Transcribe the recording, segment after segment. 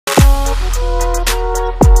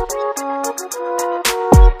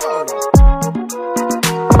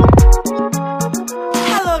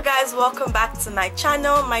welcome back to my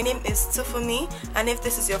channel. My name is Tofbabe, and if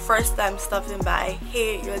this is your first time stopping by,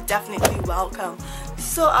 hey, you're definitely welcome.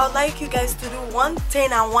 So I would like you guys to do one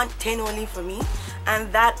thing and one thing only for me,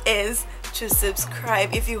 and that is to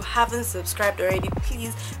subscribe. If you haven't subscribed already,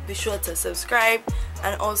 please be sure to subscribe,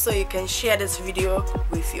 and also you can share this video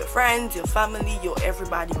with your friends, your family, your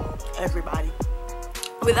everybody.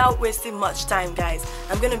 Without wasting much time, guys,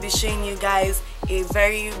 I'm gonna be showing you guys a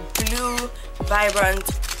very blue vibrant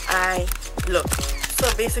eye look.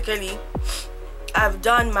 So basically, I've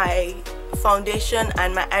done my foundation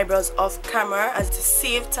and my eyebrows off camera as to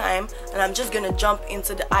save time, and I'm just gonna jump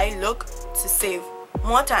into the eye look to save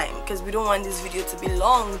more time, because we don't want this video to be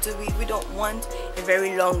long, do we? We don't want a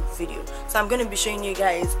very long video. So I'm gonna be showing you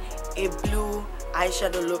guys a blue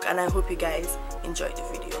eyeshadow look, and I hope you guys enjoy the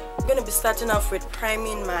video. I'm gonna be starting off with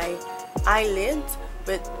priming my eyelids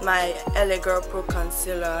with my LA Girl Pro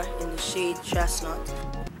Concealer in the shade Chestnut.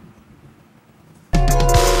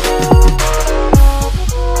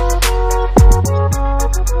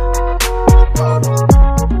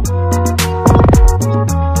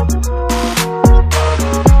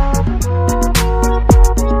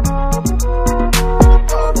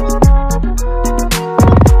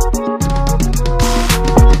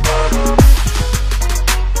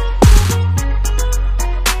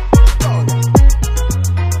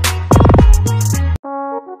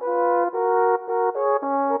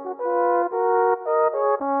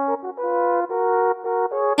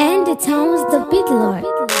 And the tones the big lord.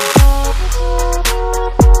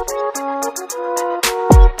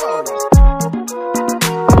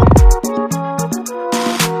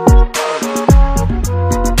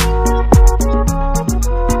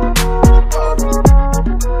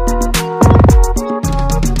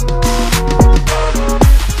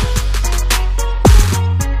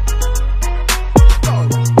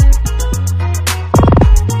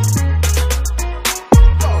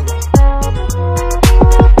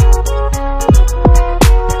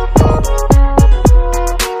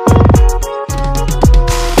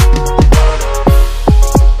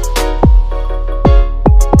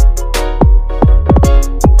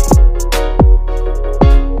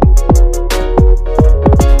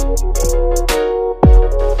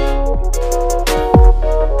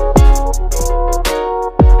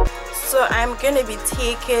 I'm gonna be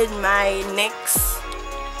taking my NYX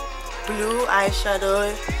blue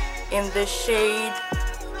eyeshadow in the shade,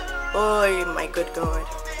 oh my good god,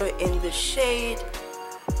 in the shade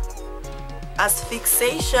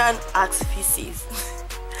Asphyxiation Asphyxie.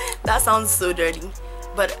 That sounds so dirty,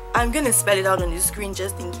 but I'm gonna spell it out on the screen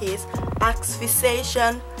just in case.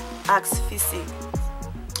 Asphyxiation Asphyxie,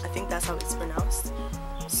 I think that's how it's pronounced.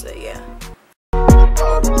 So yeah.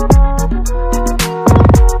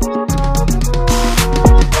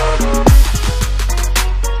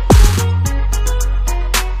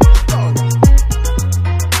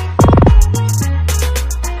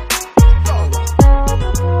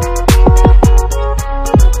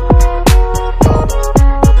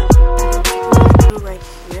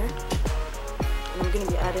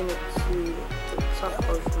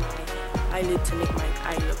 To make my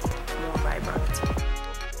eye look more vibrant.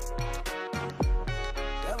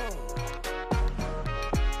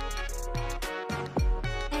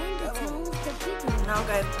 Now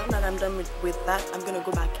guys, now that I'm done with that, I'm gonna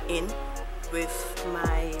go back in with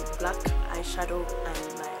my black eyeshadow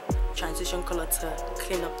and my transition color to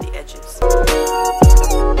clean up the edges.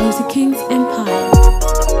 It was a King's Empire.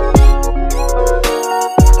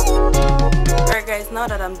 Alright guys, now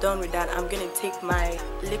that I'm done with that, I'm gonna take my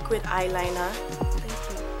liquid eyeliner.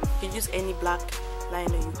 Thank you. You can use any black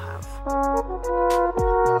liner you have.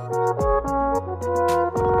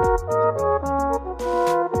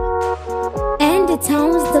 And the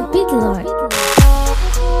tones the big lord.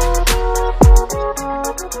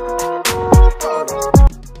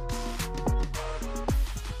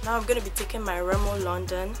 Now I'm gonna be taking my Revlon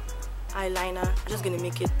London eyeliner. I'm just gonna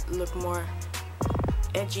make it look more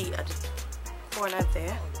edgy at the corner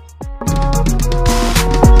there.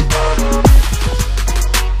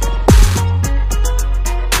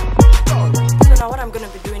 So now what I'm gonna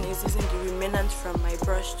be doing is using the remnant from my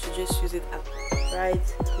brush to just use it up right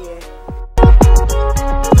here.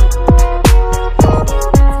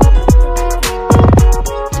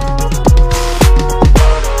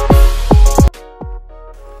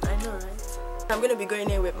 I know, right? I'm gonna be going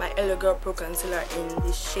in with my LA Girl Pro Concealer in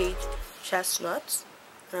the shade Chestnut,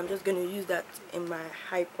 and I'm just gonna use that in my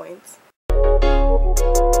high points.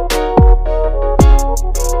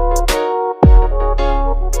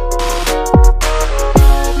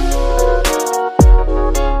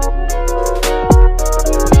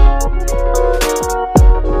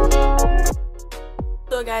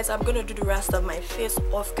 So I'm gonna do the rest of my face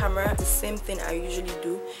off camera, the same thing I usually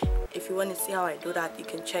do. If you want to see how I do that, you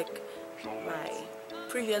can check my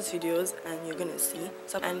previous videos and you're gonna see.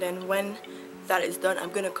 So, and then when that is done, I'm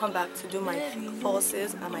gonna come back to do my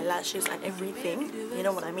falsies and my lashes and everything, you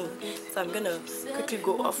know what I mean. So I'm gonna quickly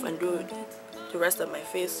go off and do the rest of my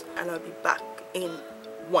face, and I'll be back in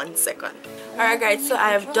 1 second. Alright guys, so I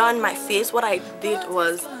have done my face. What I did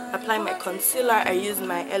was apply my concealer. I used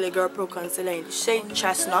my LA Girl Pro concealer in the shade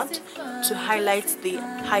Chestnut to highlight the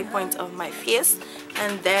high point of my face,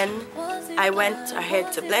 and then I went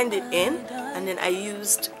ahead to blend it in, and then I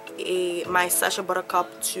used my Sacha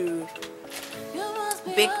buttercup to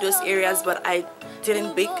bake those areas, but I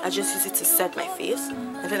didn't bake, I just used it to set my face.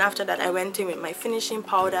 And then after that I went in with my finishing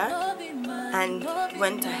powder and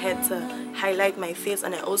went ahead to highlight my face,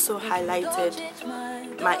 and I also highlighted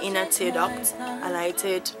my inner tear duct,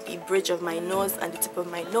 highlighted the bridge of my nose and the tip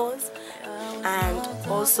of my nose, and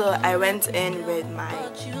also I went in with my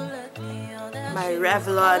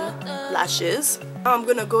Revlon lashes. Now I'm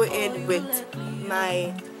gonna go in with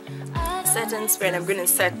my setting spray and I'm gonna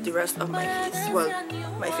set the rest of my face. Well,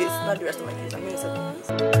 my face, not the rest of my face. I'm gonna set my face.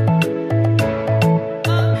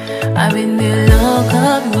 I've been there locked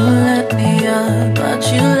up, you won't let me up, but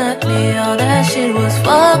you let me out. That shit was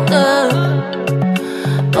fucked up.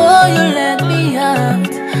 Oh, you let me out.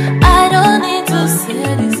 I don't need to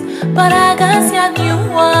say this, but I got set you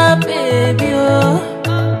up, baby. Oh,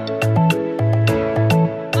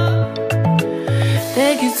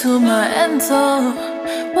 take you to my end zone.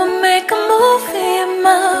 We'll make a movie in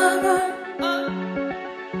my room.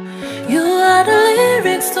 You are the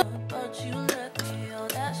lyrics to, but you let me all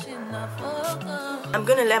that shit not fuck up. I'm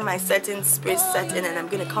gonna let my setting spray set in, and I'm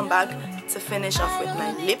gonna come back to finish off with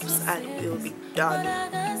my lips, and we'll be done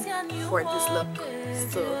for this look.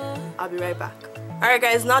 So I'll be right back. Alright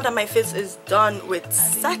guys, now that my face is done with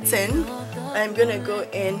setting, I'm gonna go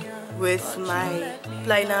in with my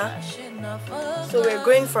liner. So we're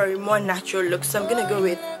going for a more natural look, so I'm gonna go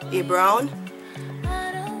with a brown,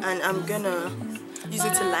 and I'm gonna use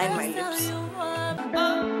it to line my lips.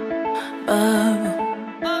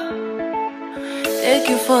 Take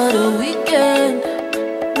you for the weekend.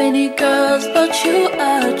 Many girls, but you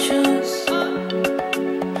I choose.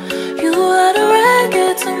 You are the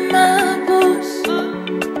reggae to my blues.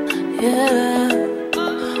 Yeah,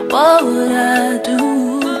 what would I do?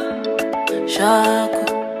 Shock.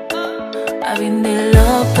 I've been there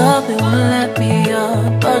locked up, it won't let me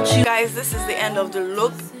up, but you. Guys, this is the end of the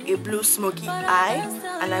look, a blue smoky eye,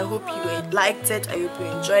 and I hope you liked it, I hope you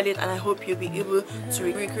enjoyed it, and I hope you'll be able to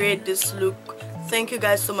recreate this look. Thank you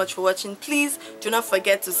guys so much for watching. Please do not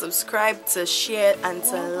forget to subscribe, to share, and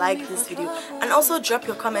to like this video, and also drop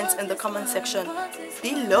your comments in the comment section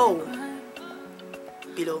below.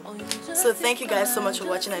 So thank you guys so much for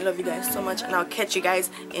watching. I love you guys so much, and I'll catch you guys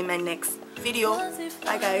in my next video.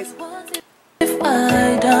 Bye guys. If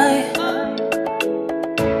I die,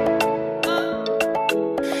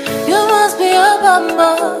 you must be a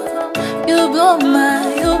bummer. You blow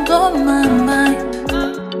my mind.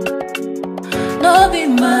 No be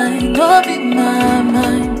mine, no be my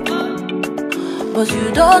mind. But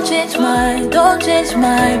you don't change my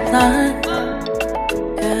plan.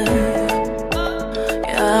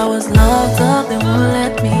 Yeah, I was locked up, they won't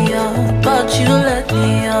let me out, but you let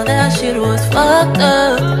me out. That shit was fucked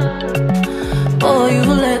up. Oh, you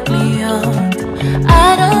let me out.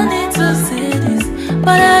 I don't need to say this,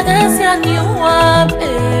 but I can see a new one,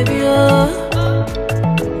 baby. Oh,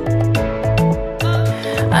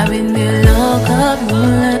 I've been there locked up, you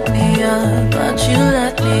won't let me out, but you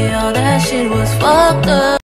let me out. That shit was fucked up.